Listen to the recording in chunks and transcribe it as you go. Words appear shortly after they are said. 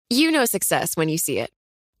You know success when you see it.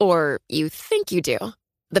 Or you think you do.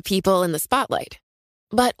 The people in the spotlight.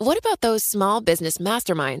 But what about those small business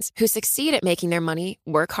masterminds who succeed at making their money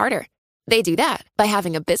work harder? They do that by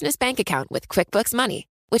having a business bank account with QuickBooks Money,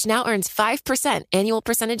 which now earns 5% annual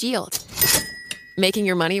percentage yield. Making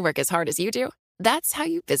your money work as hard as you do? That's how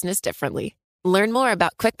you business differently. Learn more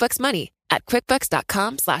about QuickBooks Money at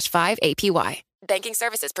quickbooks.com/5APY. Banking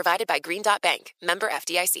services provided by Green Dot Bank. Member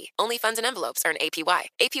FDIC. Only funds and envelopes earn APY.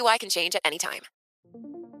 APY can change at any time.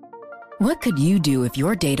 What could you do if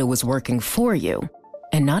your data was working for you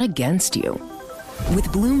and not against you? With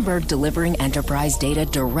Bloomberg delivering enterprise data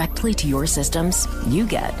directly to your systems, you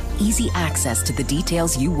get easy access to the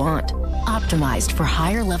details you want, optimized for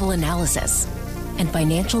higher-level analysis, and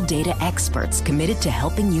financial data experts committed to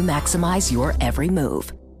helping you maximize your every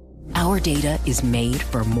move. Our data is made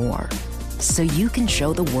for more, so you can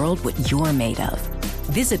show the world what you're made of.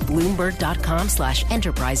 Visit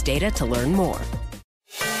Bloomberg.com/enterprise data to learn more.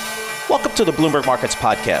 Welcome to the Bloomberg Markets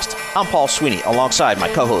Podcast. I'm Paul Sweeney, alongside my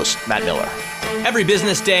co-host, Matt Miller. Every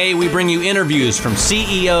business day, we bring you interviews from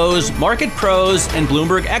CEOs, market pros, and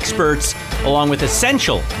Bloomberg experts, along with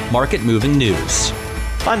essential market-moving news.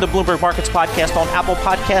 Find the Bloomberg Markets Podcast on Apple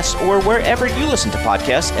Podcasts or wherever you listen to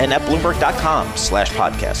podcasts and at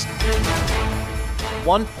Bloomberg.com/podcast.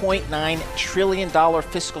 $1.9 trillion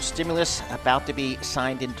fiscal stimulus about to be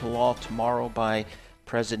signed into law tomorrow by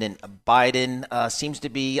President Biden. Seems to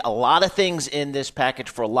be a lot of things in this package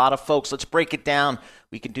for a lot of folks. Let's break it down.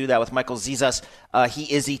 We can do that with Michael Zezas.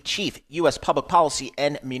 He is the Chief U.S. Public Policy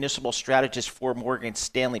and Municipal Strategist for Morgan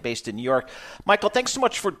Stanley, based in New York. Michael, thanks so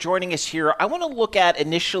much for joining us here. I want to look at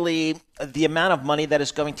initially the amount of money that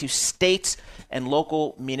is going to states and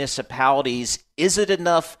local municipalities. Is it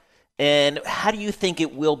enough? And how do you think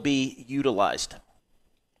it will be utilized?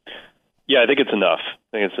 Yeah, I think it's enough.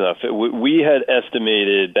 We had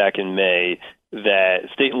estimated back in May that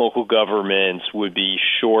state and local governments would be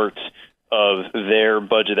short of their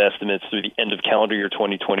budget estimates through the end of calendar year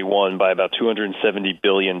 2021 by about $270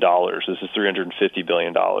 billion. This is $350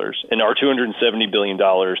 billion. And our $270 billion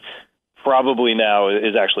probably now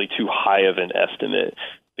is actually too high of an estimate,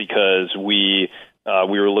 because we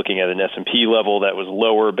were looking at an S&P level that was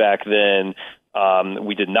lower back then.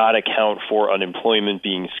 We did not account for unemployment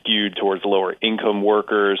being skewed towards lower income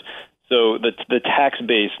workers. So the tax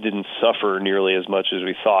base didn't suffer nearly as much as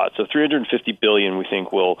we thought. So $350 billion, we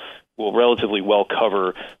think, will relatively well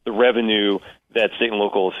cover the revenue that state and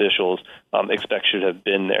local officials expect should have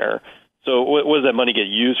been there. So what does that money get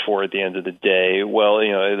used for at the end of the day? Well,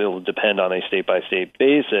 it'll depend on a state-by-state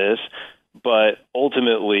basis, but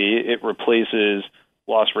ultimately it replaces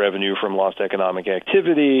lost revenue from lost economic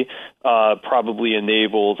activity, probably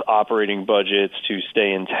enables operating budgets to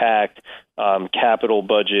stay intact, capital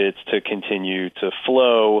budgets to continue to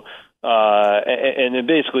flow, and it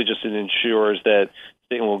basically just ensures that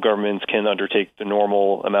state and local governments can undertake the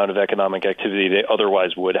normal amount of economic activity they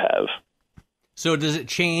otherwise would have. So does it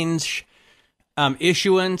change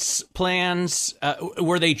issuance plans?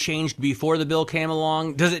 Were they changed before the bill came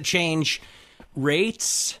along? Does it change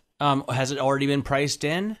rates? Has it already been priced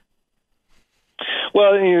in?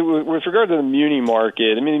 Well, with regard to the muni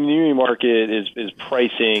market, the muni market is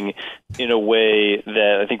pricing in a way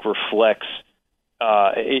that I think reflects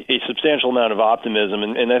a substantial amount of optimism,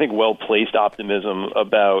 and I think well-placed optimism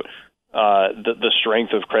about the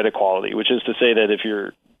strength of credit quality, which is to say that if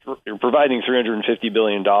you're providing $350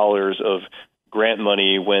 billion of grant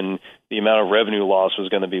money when the amount of revenue loss was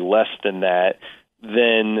going to be less than that,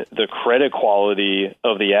 then the credit quality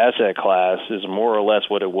of the asset class is more or less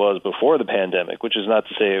what it was before the pandemic, which is not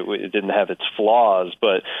to say it didn't have its flaws,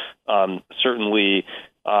 but certainly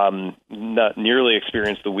not nearly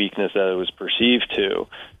experienced the weakness that it was perceived to.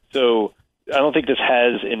 So I don't think this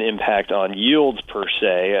has an impact on yields per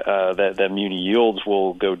se, that muni yields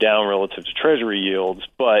will go down relative to Treasury yields,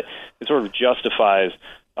 but it sort of justifies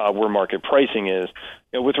where market pricing is.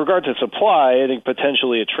 With regard to supply, I think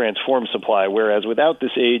potentially it transforms supply, whereas without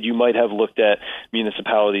this aid, you might have looked at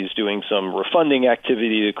municipalities doing some refunding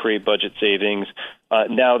activity to create budget savings.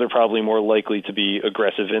 Now they're probably more likely to be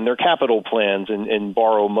aggressive in their capital plans and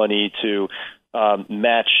borrow money to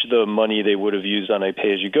match the money they would have used on a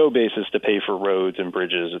pay-as-you-go basis to pay for roads and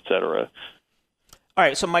bridges, et cetera. All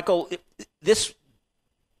right, so Michael, this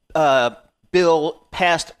bill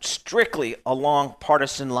passed strictly along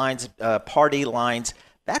partisan lines, party lines.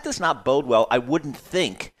 That does not bode well, I wouldn't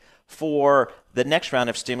think, for the next round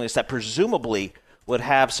of stimulus that presumably would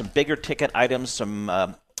have some bigger ticket items, some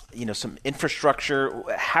infrastructure.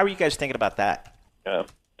 How are you guys thinking about that? Yeah.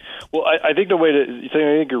 Well, I think I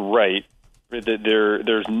think you're right.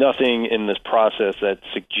 There's nothing in this process that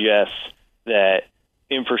suggests that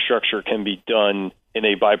infrastructure can be done in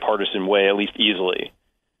a bipartisan way, at least easily.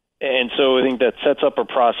 And so I think that sets up a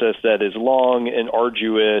process that is long and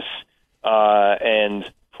arduous,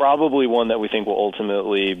 and probably one that we think will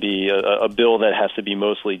ultimately be a bill that has to be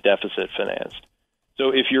mostly deficit financed. So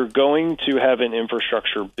if you're going to have an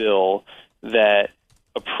infrastructure bill that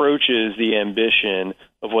approaches the ambition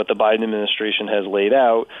of what the Biden administration has laid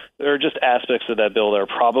out, there are just aspects of that bill that are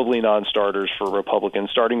probably non-starters for Republicans,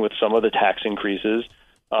 starting with some of the tax increases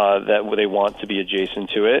that they want to be adjacent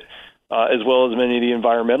to it, as well as many of the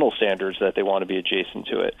environmental standards that they want to be adjacent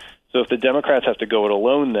to it. So if the Democrats have to go it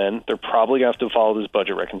alone, then they're probably going to have to follow this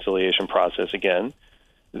budget reconciliation process again.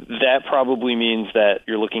 That probably means that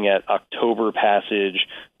you're looking at October passage,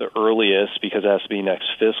 the earliest, because it has to be next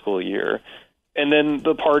fiscal year. And then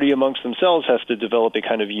the party amongst themselves has to develop a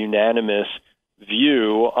kind of unanimous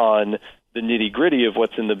view on the nitty-gritty of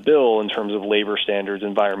what's in the bill in terms of labor standards,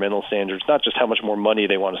 environmental standards, not just how much more money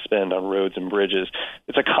they want to spend on roads and bridges.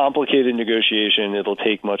 It's a complicated negotiation. It'll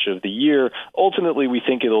take much of the year. Ultimately, we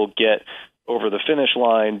think it'll get over the finish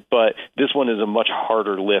line, but this one is a much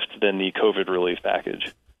harder lift than the COVID relief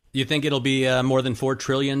package. You think it'll be a more than $4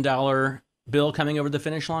 trillion bill coming over the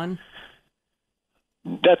finish line?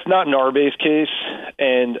 That's not in our base case,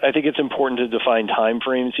 and I think it's important to define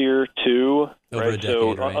timeframes here too. Over a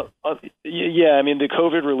decade, right? Yeah, I mean the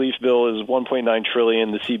COVID relief bill is $1.9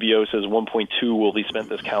 trillion. The CBO says 1.2 will be spent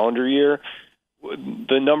this calendar year.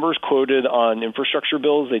 The numbers quoted on infrastructure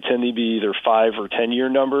bills, they tend to be either 5 or 10-year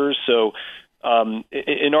numbers. So,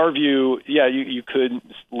 in our view, yeah, you could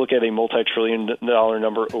look at a multi-trillion-dollar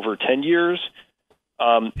number over 10 years.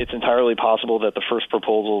 It's entirely possible that the first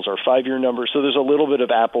proposals are 5-year numbers. So there's a little bit of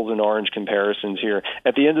apples and orange comparisons here.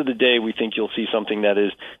 At the end of the day, we think you'll see something that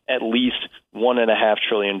is at least $1.5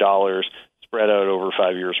 trillion spread out over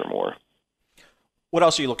 5 years or more. What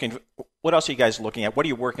else are you guys looking at? What are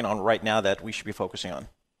you working on right now that we should be focusing on?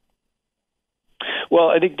 Well,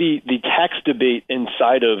 I think the tax debate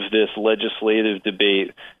inside of this legislative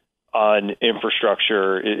debate on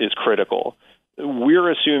infrastructure is critical. We're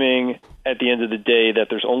assuming at the end of the day that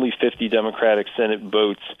there's only 50 Democratic Senate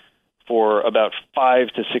votes for about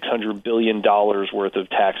 $500 to $600 billion worth of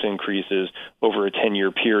tax increases over a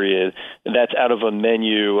 10-year period. And that's out of a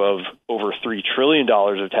menu of over $3 trillion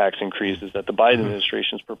of tax increases that the Biden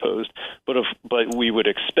administration's proposed. But we would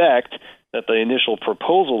expect that the initial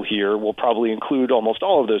proposal here will probably include almost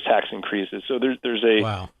all of those tax increases. So there's a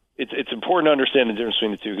wow. It's important to understand the difference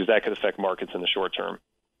between the two because that could affect markets in the short term.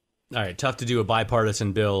 All right, tough to do a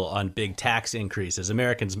bipartisan bill on big tax increases.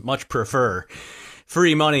 Americans much prefer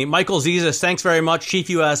free money. Michael Zezas, thanks very much. Chief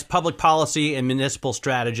U.S. Public Policy and Municipal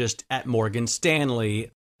Strategist at Morgan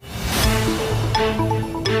Stanley.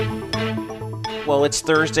 Well, it's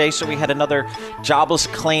Thursday, so we had another jobless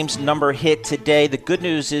claims number hit today. The good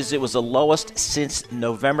news is it was the lowest since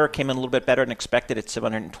November. Came in a little bit better than expected at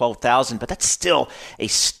 712,000, but that's still a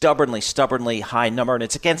stubbornly high number, and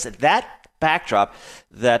it's against that backdrop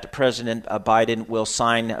that President Biden will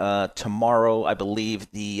sign tomorrow, I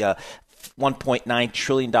believe, the $1.9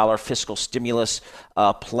 trillion fiscal stimulus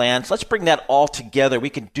plan. So let's bring that all together. We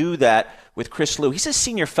can do that with Chris Liu. He's a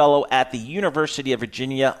senior fellow at the University of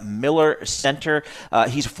Virginia Miller Center.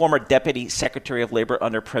 He's a former Deputy Secretary of Labor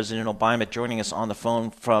under President Obama, joining us on the phone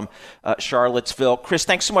from Charlottesville. Chris,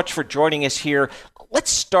 thanks so much for joining us here. Let's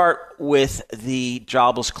start with the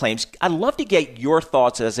jobless claims. I'd love to get your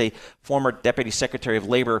thoughts as a former Deputy Secretary of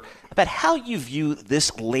Labor about how you view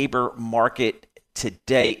this labor market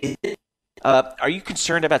today. Are you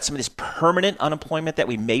concerned about some of this permanent unemployment that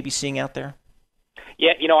we may be seeing out there?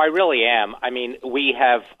 Yeah, I really am. I mean, we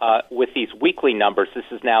have, with these weekly numbers, this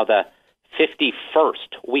is now the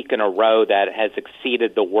 51st week in a row that has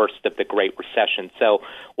exceeded the worst of the Great Recession. So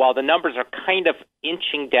while the numbers are kind of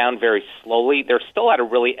inching down very slowly, they're still at a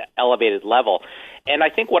really elevated level. And I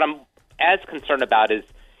think what I'm as concerned about is,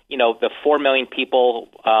 the 4 million people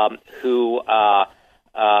who have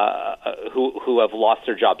lost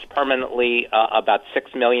their jobs permanently, about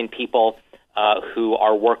 6 million people who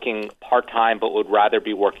are working part-time but would rather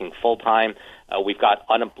be working full-time. We've got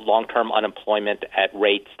long-term unemployment at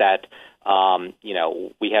rates that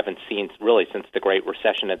we haven't seen really since the Great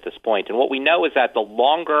Recession at this point. And what we know is that the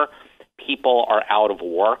longer people are out of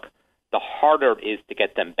work, the harder it is to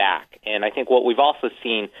get them back. And I think what we've also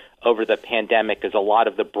seen over the pandemic is a lot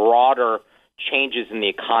of the broader changes in the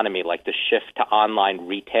economy, like the shift to online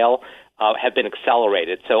retail, have been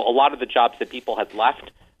accelerated. So a lot of the jobs that people had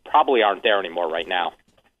left probably aren't there anymore right now.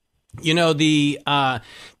 The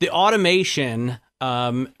automation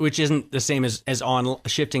which isn't the same as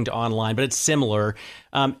shifting to online, but it's similar.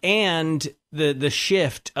 And the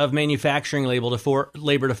shift of manufacturing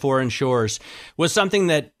labor to foreign shores was something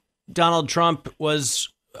that Donald Trump was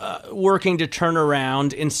working to turn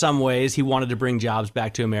around in some ways. He wanted to bring jobs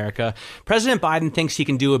back to America. President Biden thinks he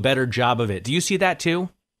can do a better job of it. Do you see that too?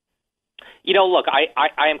 Look,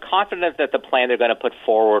 I am confident that the plan they're going to put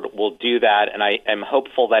forward will do that, and I am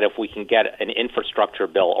hopeful that if we can get an infrastructure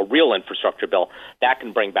bill, a real infrastructure bill, that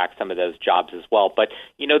can bring back some of those jobs as well. But,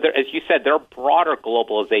 as you said, there are broader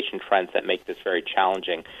globalization trends that make this very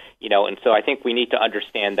challenging, and so I think we need to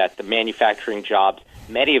understand that the manufacturing jobs,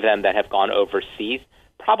 many of them that have gone overseas,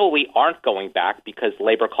 probably aren't going back because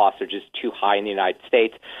labor costs are just too high in the United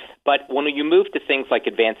States. But when you move to things like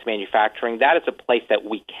advanced manufacturing, that is a place that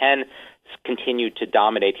we can continue to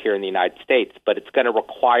dominate here in the United States, but it's going to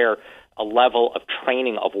require a level of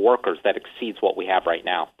training of workers that exceeds what we have right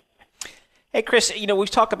now. Hey, Chris, we've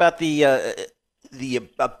talked about the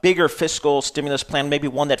bigger fiscal stimulus plan, maybe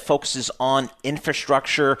one that focuses on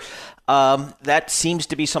infrastructure. That seems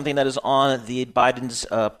to be something that is on the Biden's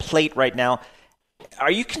plate right now.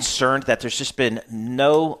 Are you concerned that there's just been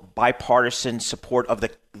no bipartisan support of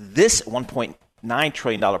this $1.9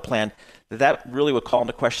 trillion plan, that really would call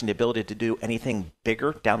into question the ability to do anything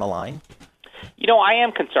bigger down the line? I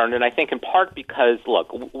am concerned, and I think in part because,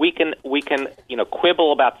 look, we can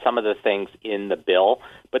quibble about some of the things in the bill,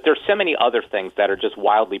 but there's so many other things that are just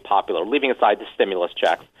wildly popular, leaving aside the stimulus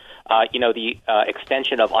checks. The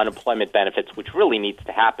extension of unemployment benefits, which really needs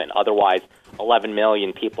to happen. Otherwise, 11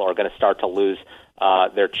 million people are going to start to lose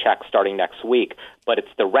their checks starting next week. But it's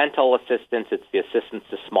the rental assistance, it's the assistance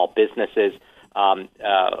to small businesses,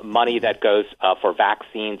 money that goes for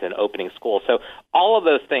vaccines and opening schools. So all of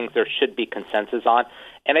those things there should be consensus on.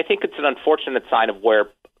 And I think it's an unfortunate sign of where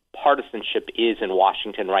partisanship is in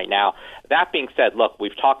Washington right now. That being said, look,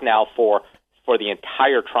 we've talked now for the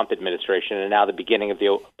entire Trump administration and now the beginning of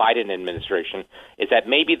the Biden administration is that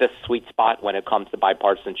maybe the sweet spot when it comes to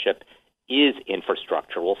bipartisanship is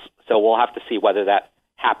infrastructure. So we'll have to see whether that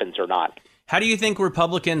happens or not. How do you think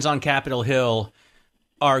Republicans on Capitol Hill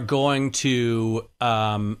are going to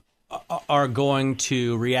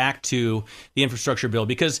react to the infrastructure bill?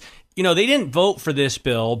 Because they didn't vote for this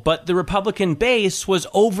bill, but the Republican base was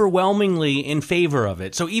overwhelmingly in favor of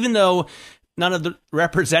it. So even though none of the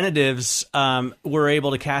representatives were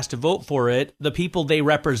able to cast a vote for it, the people they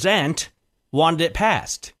represent wanted it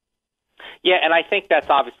passed. Yeah, and I think that's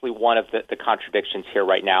obviously one of the contradictions here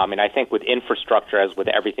right now. I mean, I think with infrastructure, as with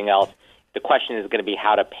everything else, the question is going to be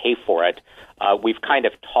how to pay for it. We've kind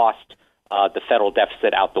of tossed the federal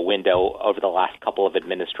deficit out the window over the last couple of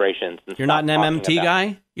administrations. You're not an MMT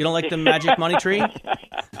guy? You don't like the magic money tree?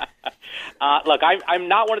 Look, I'm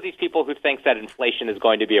not one of these people who thinks that inflation is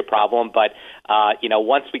going to be a problem, but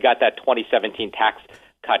once we got that 2017 tax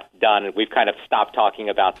cut done, and we've kind of stopped talking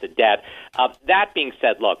about the debt. That being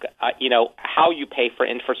said, look, how you pay for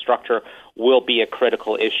infrastructure will be a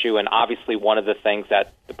critical issue, and obviously one of the things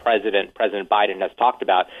that President Biden has talked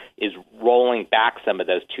about is rolling back some of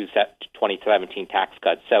those 2017 tax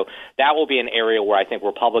cuts. So that will be an area where I think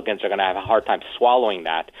Republicans are going to have a hard time swallowing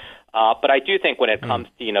that. But I do think when it comes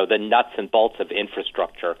to the nuts and bolts of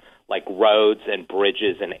infrastructure, like roads and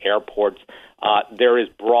bridges and airports, there is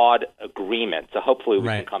broad agreement. So hopefully we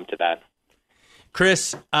can come to that.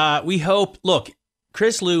 Chris, we hope. Look,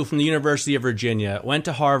 Chris Liu from the University of Virginia went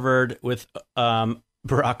to Harvard with Barack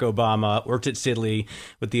Obama, worked at Sidley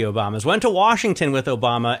with the Obamas, went to Washington with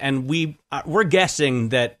Obama, and we're guessing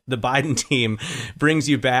that the Biden team brings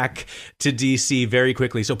you back to D.C. very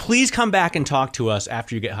quickly. So please come back and talk to us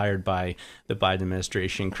after you get hired by the Biden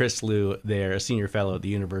administration. Chris Liu there, a senior fellow at the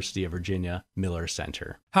University of Virginia Miller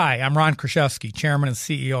Center. Hi, I'm Ron Kraszewski, Chairman and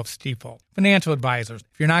CEO of Stifel. Financial advisors.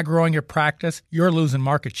 If you're not growing your practice, you're losing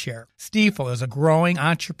market share. Stifel is a growing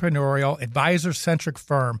entrepreneurial, advisor-centric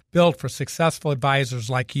firm built for successful advisors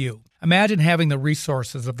like you. Imagine having the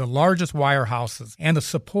resources of the largest wirehouses and the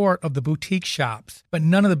support of the boutique shops, but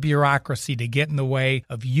none of the bureaucracy to get in the way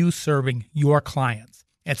of you serving your clients.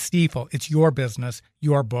 At Stifel, it's your business,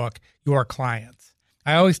 your book, your clients.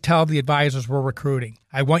 I always tell the advisors we're recruiting,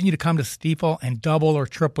 I want you to come to Stifel and double or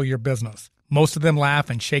triple your business. Most of them laugh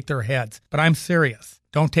and shake their heads, but I'm serious.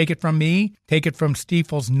 Don't take it from me. Take it from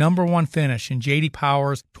Stifel's #1 finish in J.D.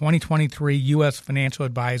 Power's 2023 U.S. Financial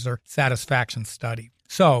Advisor Satisfaction Study.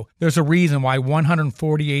 So, there's a reason why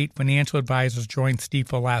 148 financial advisors joined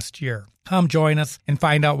Stifel last year. Come join us and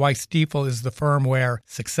find out why Stifel is the firm where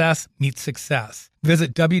success meets success.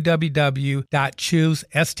 Visit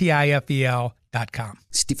www.choosestifel.com.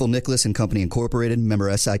 Stifel Nicholas and Company Incorporated,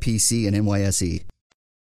 member SIPC and NYSE.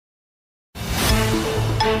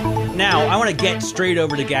 now I want to get straight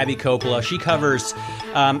over to Gabby Coppola. She covers,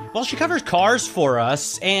 she covers cars for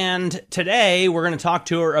us. And today we're going to talk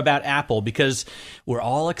to her about Apple because we're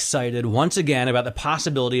all excited once again about the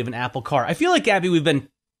possibility of an Apple car. I feel like, Gabby, we've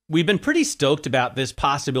been pretty stoked about this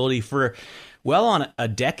possibility for well on a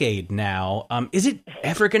decade now. Is it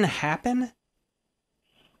ever going to happen?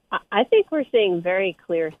 I think we're seeing very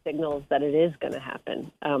clear signals that it is going to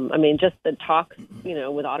happen. Just the talks,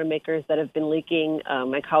 with automakers that have been leaking.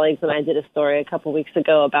 My colleagues and I did a story a couple weeks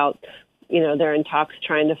ago about, they're in talks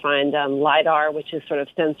trying to find LiDAR, which is sort of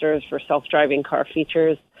sensors for self-driving car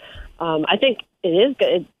features. I think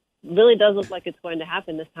it really does look like it's going to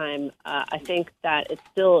happen this time. I think that it's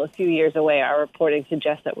still a few years away. Our reporting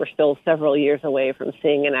suggests that we're still several years away from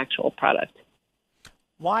seeing an actual product.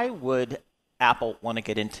 Why would Apple want to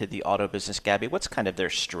get into the auto business, Gabby? What's kind of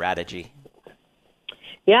their strategy?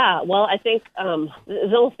 Yeah, well, I think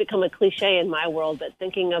it's almost become a cliche in my world, but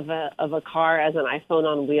thinking of a car as an iPhone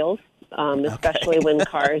on wheels, especially when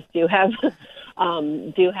cars do have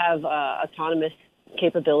autonomous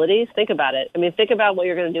capabilities. Think about it. Think about what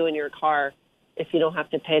you're going to do in your car if you don't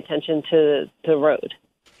have to pay attention to the road.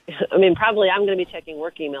 Probably I'm going to be checking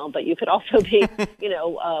work email, but you could also be,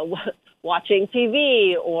 watching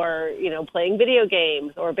TV or, playing video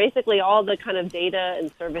games or basically all the kind of data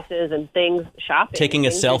and services and things, shopping. Taking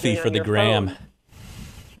a selfie for the gram. Phone.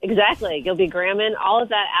 Exactly. You'll be gramming. All of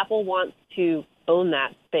that, Apple wants to own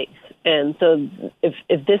that space. And so if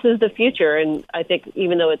this is the future, and I think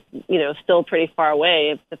even though it's, still pretty far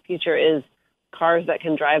away, if the future is cars that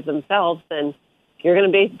can drive themselves, then you're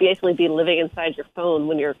going to basically be living inside your phone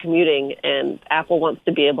when you're commuting, and Apple wants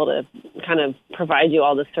to be able to kind of provide you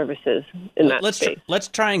all the services in that space. Let's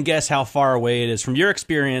try and guess how far away it is from your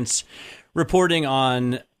experience reporting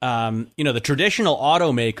on, the traditional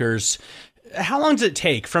automakers. How long does it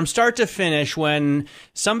take from start to finish when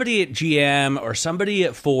somebody at GM or somebody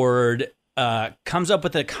at Ford comes up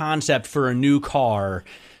with a concept for a new car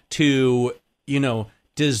to,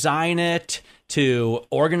 design it, to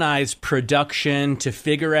organize production, to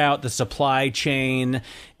figure out the supply chain?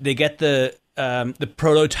 They get the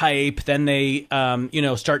prototype, then they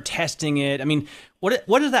start testing it. What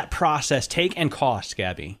does that process take and cost,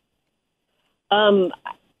 Gabby?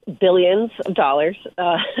 Billions of dollars.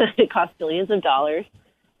 It costs billions of dollars,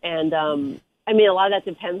 and a lot of that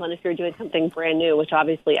depends on if you're doing something brand new, which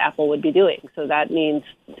obviously Apple would be doing. So that means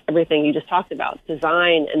everything you just talked about: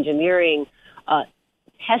 design, engineering,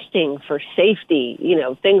 testing for safety,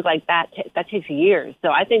 things like that. That takes years. So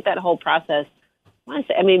I think that whole process, Matt,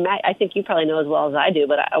 I think you probably know as well as I do,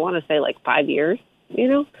 but I want to say like 5 years,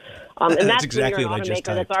 and that's exactly when what you're I an just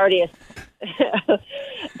automaker typed.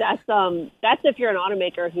 that's already that's if you're an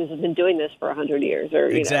automaker who's been doing this for 100 years or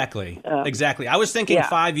Exactly. I was thinking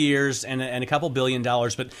 5 years and a couple $1 billion,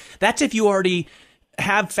 but that's if you already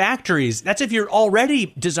have factories. That's if you're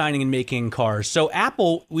already designing and making cars. So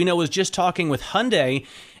Apple, we know, was just talking with Hyundai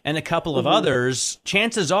and a couple of others.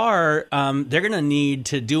 Chances are they're going to need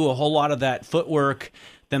to do a whole lot of that footwork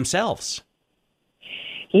themselves.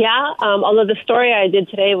 Yeah, although the story I did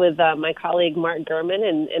today with my colleague Mark Gurman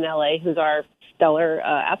in LA, who's our stellar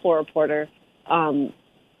Apple reporter,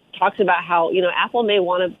 talks about how, Apple may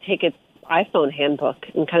want to take its iPhone handbook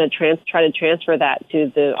and kind of try to transfer that to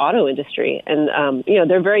the auto industry. And,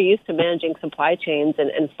 they're very used to managing supply chains.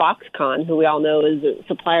 And Foxconn, who we all know is a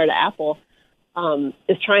supplier to Apple,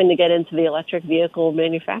 is trying to get into the electric vehicle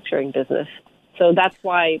manufacturing business. So that's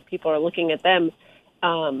why people are looking at them.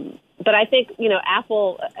 But I think,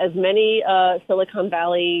 Apple, as many Silicon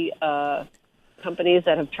Valley companies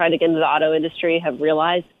that have tried to get into the auto industry have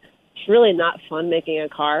realized, it's really not fun making a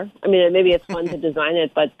car. Maybe it's fun to design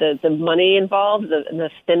it, but the money involved, the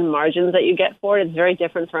thin margins that you get for it is very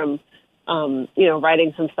different from,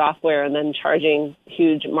 writing some software and then charging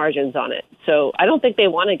huge margins on it. So I don't think they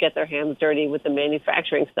want to get their hands dirty with the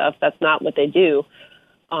manufacturing stuff. That's not what they do.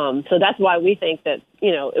 So that's why we think that,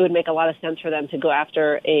 it would make a lot of sense for them to go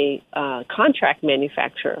after a contract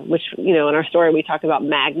manufacturer, which, in our story we talk about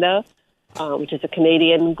Magna, which is a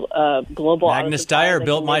Canadian global. Magna Steyr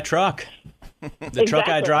built my truck, the truck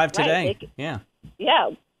I drive today. Right.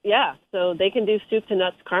 Yeah. So they can do soup to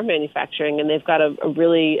nuts car manufacturing, and they've got a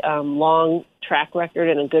really long track record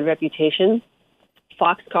and a good reputation.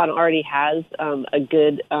 Foxconn already has a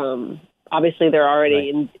good. Obviously, they're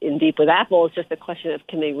already in deep with Apple. It's just a question of,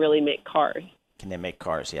 can they really make cars? Can they make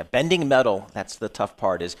cars? Yeah. Bending metal, that's the tough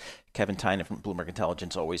part, as Kevin Tynan from Bloomberg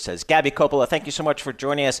Intelligence always says. Gabby Coppola, thank you so much for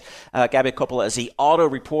joining us. Gabby Coppola is the auto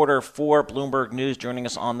reporter for Bloomberg News, joining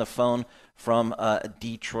us on the phone from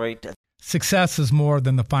Detroit. Success is more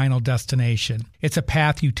than the final destination. It's a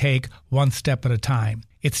path you take one step at a time.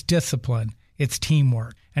 It's discipline, it's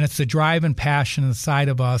teamwork, and it's the drive and passion inside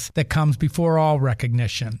of us that comes before all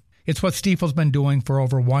recognition. It's what Stifel's been doing for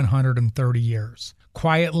over 130 years.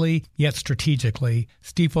 Quietly, yet strategically,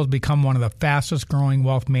 Stifel's become one of the fastest growing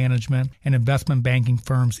wealth management and investment banking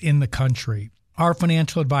firms in the country. Our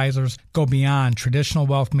financial advisors go beyond traditional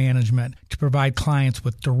wealth management to provide clients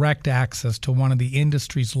with direct access to one of the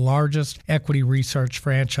industry's largest equity research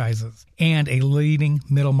franchises and a leading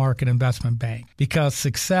middle market investment bank, because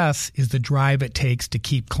success is the drive it takes to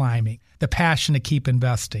keep climbing, the passion to keep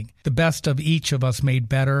investing, the best of each of us made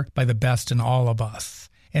better by the best in all of us.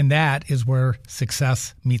 And that is where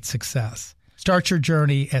success meets success. Start your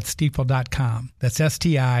journey at Stifel.com. That's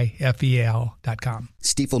Stifel.com.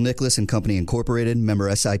 Stifel Nicholas and Company Incorporated, member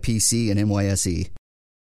SIPC and NYSE.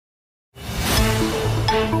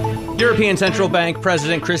 European Central Bank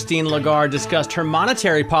President Christine Lagarde discussed her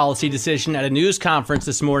monetary policy decision at a news conference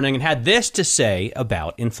this morning and had this to say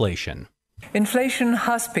about inflation. Inflation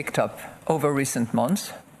has picked up over recent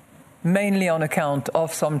months, mainly on account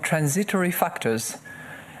of some transitory factors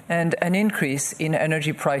and an increase in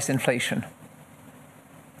energy price inflation.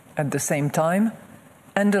 At the same time,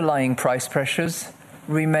 underlying price pressures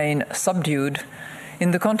remain subdued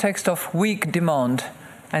in the context of weak demand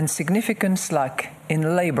and significant slack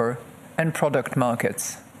in labor and product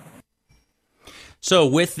markets. So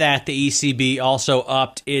with that, the ECB also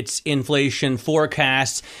upped its inflation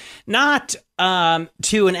forecast, not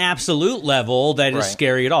to an absolute level that is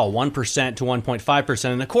scary at all, 1% to 1.5%.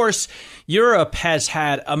 And of course, Europe has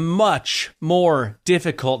had a much more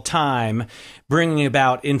difficult time bringing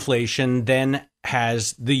about inflation than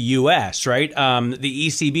has the U.S., right? The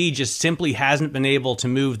ECB just simply hasn't been able to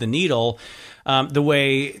move the needle the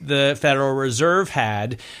way the Federal Reserve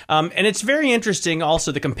had. And it's very interesting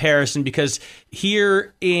also the comparison, because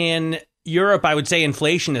here in Europe, I would say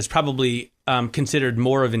inflation is probably considered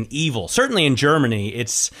more of an evil. Certainly in Germany,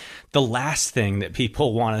 it's the last thing that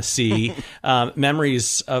people want to see.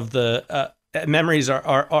 Memories are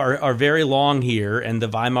very long here, and the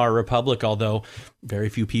Weimar Republic, although very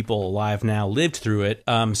few people alive now lived through it,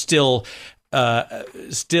 still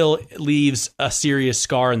leaves a serious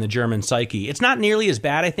scar in the German psyche. It's not nearly as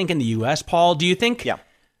bad, I think, in the U.S., Paul. Do you think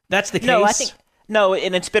that's the case? No, I think no,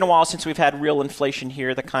 and it's been a while since we've had real inflation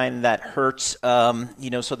here, the kind that hurts.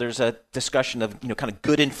 So there's a discussion of kind of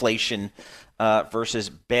good inflation versus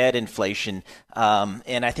bad inflation.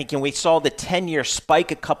 And I think we saw the 10-year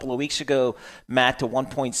spike a couple of weeks ago, Matt, to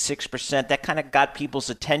 1.6%. That kind of got people's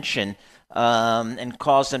attention and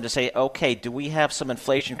caused them to say, okay, do we have some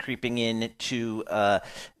inflation creeping into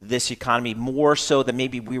this economy more so than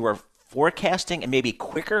maybe we were forecasting, and maybe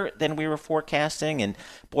quicker than we were forecasting? And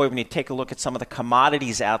boy, when you take a look at some of the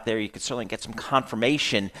commodities out there, you could certainly get some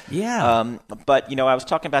confirmation. Yeah. But I was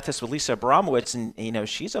talking about this with Lisa Abramowitz, and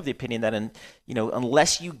she's of the opinion that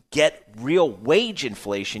unless you get real wage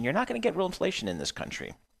inflation, you're not going to get real inflation in this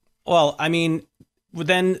country. Well, I mean,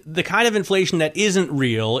 then the kind of inflation that isn't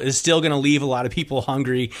real is still going to leave a lot of people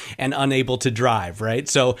hungry and unable to drive, right?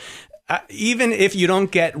 So even if you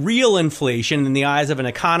don't get real inflation in the eyes of an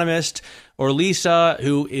economist or Lisa,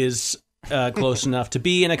 who is close enough to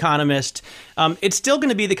be an economist, it's still going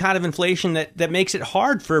to be the kind of inflation that makes it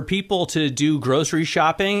hard for people to do grocery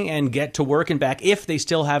shopping and get to work and back if they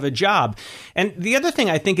still have a job. And the other thing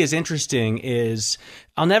I think is interesting is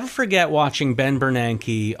I'll never forget watching Ben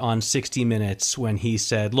Bernanke on 60 Minutes when he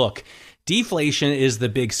said, look, deflation is the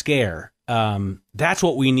big scare. That's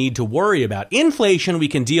what we need to worry about. Inflation we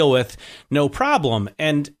can deal with, no problem.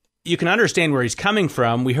 And you can understand where he's coming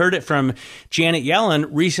from. We heard it from Janet Yellen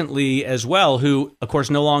recently as well, who, of course,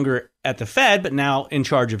 no longer at the Fed, but now in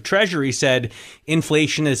charge of Treasury, said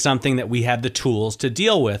inflation is something that we have the tools to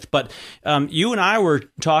deal with. But you and I were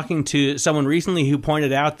talking to someone recently who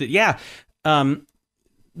pointed out that,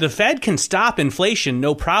 the Fed can stop inflation,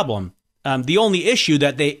 no problem. The only issue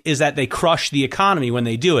is that they crush the economy when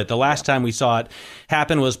they do it. The last time we saw it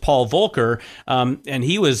happen was Paul Volcker, and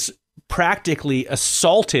he was practically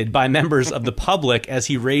assaulted by members of the public as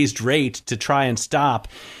he raised rates to try and stop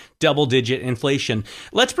double-digit inflation.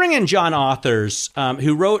 Let's bring in John Authers,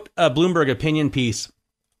 who wrote a Bloomberg opinion piece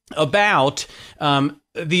about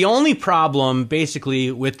the only problem,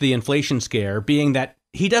 basically, with the inflation scare being that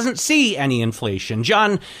he doesn't see any inflation.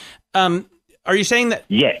 John, are you saying that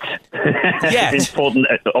yet? Yet. Important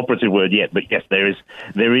operative word, yet. But yes, there is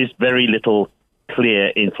very little clear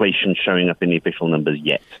inflation showing up in the official numbers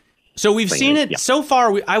yet. So we've seen it so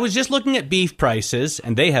far. I was just looking at beef prices,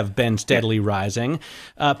 and they have been steadily rising.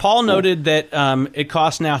 Paul noted that it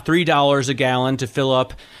costs now $3 a gallon to fill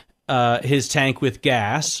up his tank with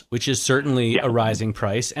gas, which is certainly a rising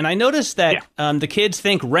price. And I noticed that the kids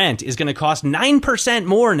think rent is going to cost 9%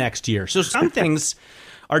 more next year. So some things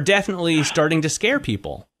are definitely starting to scare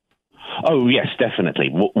people. Oh, yes, definitely.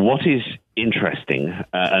 What is interesting,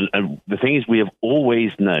 and the thing is, we have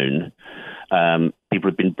always known, people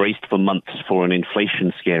have been braced for months for an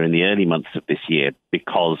inflation scare in the early months of this year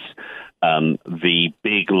because the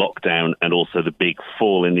big lockdown and also the big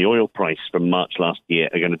fall in the oil price from March last year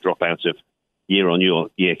are going to drop out of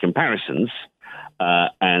year-on-year comparisons.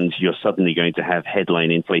 And you're suddenly going to have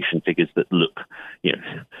headline inflation figures that look,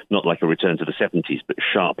 not like a return to the 70s, but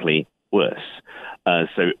sharply worse.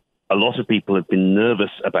 So a lot of people have been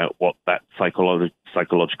nervous about what that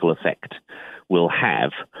psychological effect will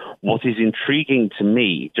have. What is intriguing to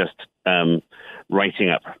me, just writing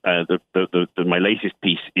up my latest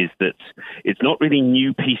piece, is that it's not really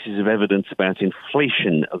new pieces of evidence about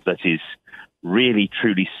inflation that is really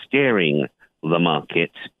truly scaring the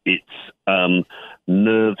market. It's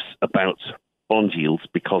nerves about bond yields,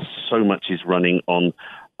 because so much is running on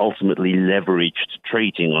ultimately leveraged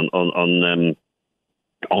trading on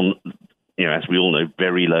as we all know,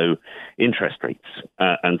 very low interest rates.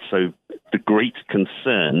 And so the great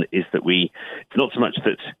concern is that it's not so much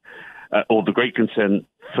that, or the great concern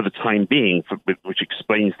for the time being, which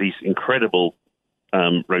explains these incredible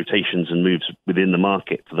rotations and moves within the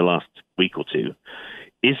market for the last week or two,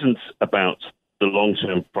 isn't about the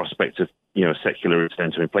long-term prospect of a secular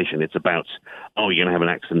return to inflation. It's about, are we going to have an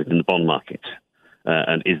accident in the bond market?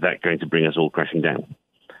 And is that going to bring us all crashing down?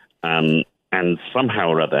 And somehow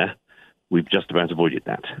or other, we've just about avoided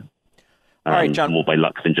that. All right, John. More by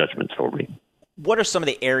luck than judgment, probably. What are some of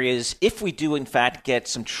the areas, if we do in fact get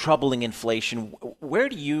some troubling inflation, where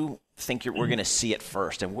do you think we're going to see it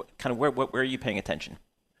first, and where are you paying attention?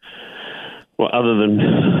 Well, other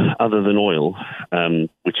than oil,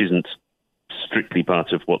 which isn't strictly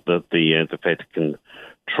part of what the Fed can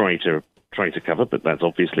try to cover, but that's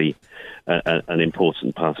obviously an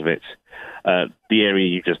important part of it. The area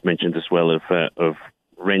you just mentioned as well of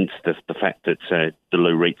rent, the fact that the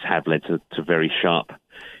low rates have led to very sharp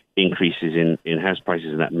increases in house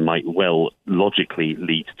prices, and that might well logically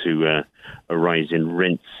lead to a rise in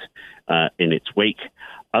rents in its wake.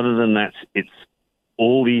 Other than that, it's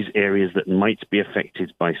all these areas that might be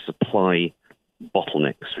affected by supply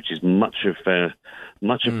bottlenecks, which is much of the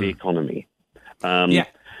economy.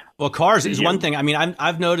 Well, cars is one thing. I mean,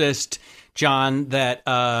 I've noticed, John, that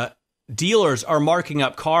dealers are marking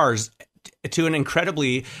up cars to an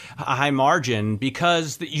incredibly high margin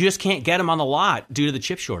because you just can't get them on the lot due to the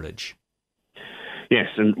chip shortage. Yes,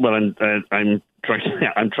 and I'm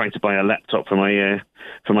trying to buy a laptop for my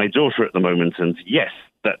daughter at the moment, and yes,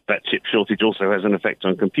 that chip shortage also has an effect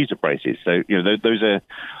on computer prices. So those are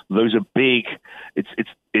big. It's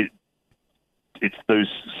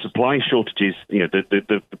those supply shortages.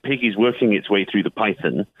 The pig is working its way through the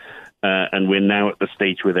python, and we're now at the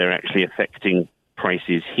stage where they're actually affecting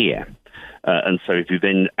prices here. And so if you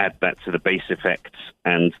then add that to the base effects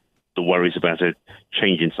and the worries about a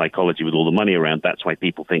change in psychology with all the money around, that's why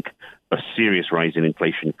people think a serious rise in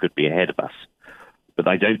inflation could be ahead of us. But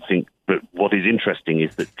I don't think that what is interesting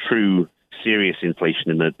is that true serious inflation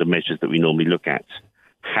in the measures that we normally look at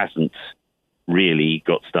hasn't really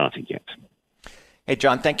got started yet. Hey,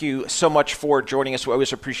 John, thank you so much for joining us. We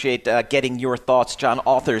always appreciate getting your thoughts. John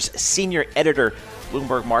Authors, Senior Editor,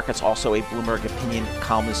 Bloomberg Markets, also a Bloomberg Opinion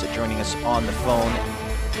columnist, joining us on the phone.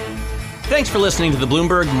 Thanks for listening to the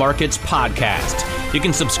Bloomberg Markets Podcast. You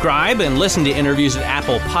can subscribe and listen to interviews at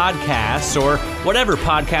Apple Podcasts or whatever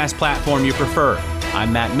podcast platform you prefer.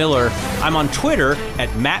 I'm Matt Miller. I'm on Twitter at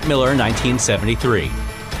MattMiller1973.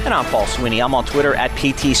 And I'm Paul Sweeney. I'm on Twitter at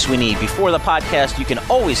PT Sweeney. Before the podcast, you can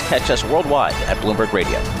always catch us worldwide at Bloomberg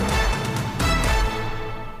Radio.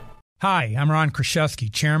 Hi, I'm Ron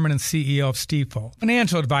Kraszewski, Chairman and CEO of Stifel.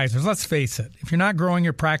 Financial advisors, let's face it, if you're not growing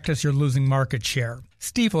your practice, you're losing market share.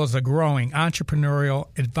 Stifel is a growing, entrepreneurial,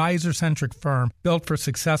 advisor-centric firm built for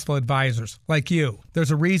successful advisors like you. There's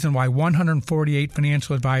a reason why 148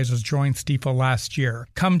 financial advisors joined Stifel last year.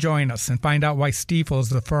 Come join us and find out why Stifel is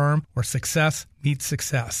the firm where success meets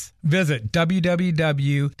success. Visit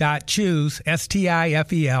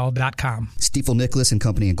www.choosestifel.com. Stifel Nicholas and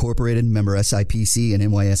Company Incorporated, member SIPC and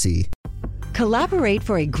NYSE. Collaborate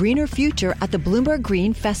for a greener future at the Bloomberg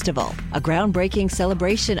Green Festival, a groundbreaking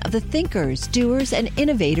celebration of the thinkers, doers, and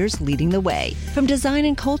innovators leading the way. From design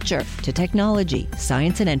and culture to technology,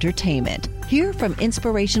 science, and entertainment. Hear from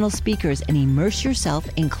inspirational speakers and immerse yourself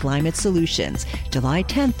in climate solutions. July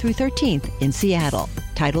 10th through 13th in Seattle.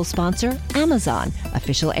 Title sponsor, Amazon.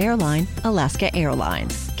 Official airline, Alaska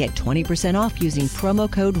Airlines. Get 20% off using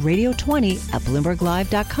promo code radio20 at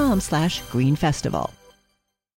BloombergLive.com/Green Festival.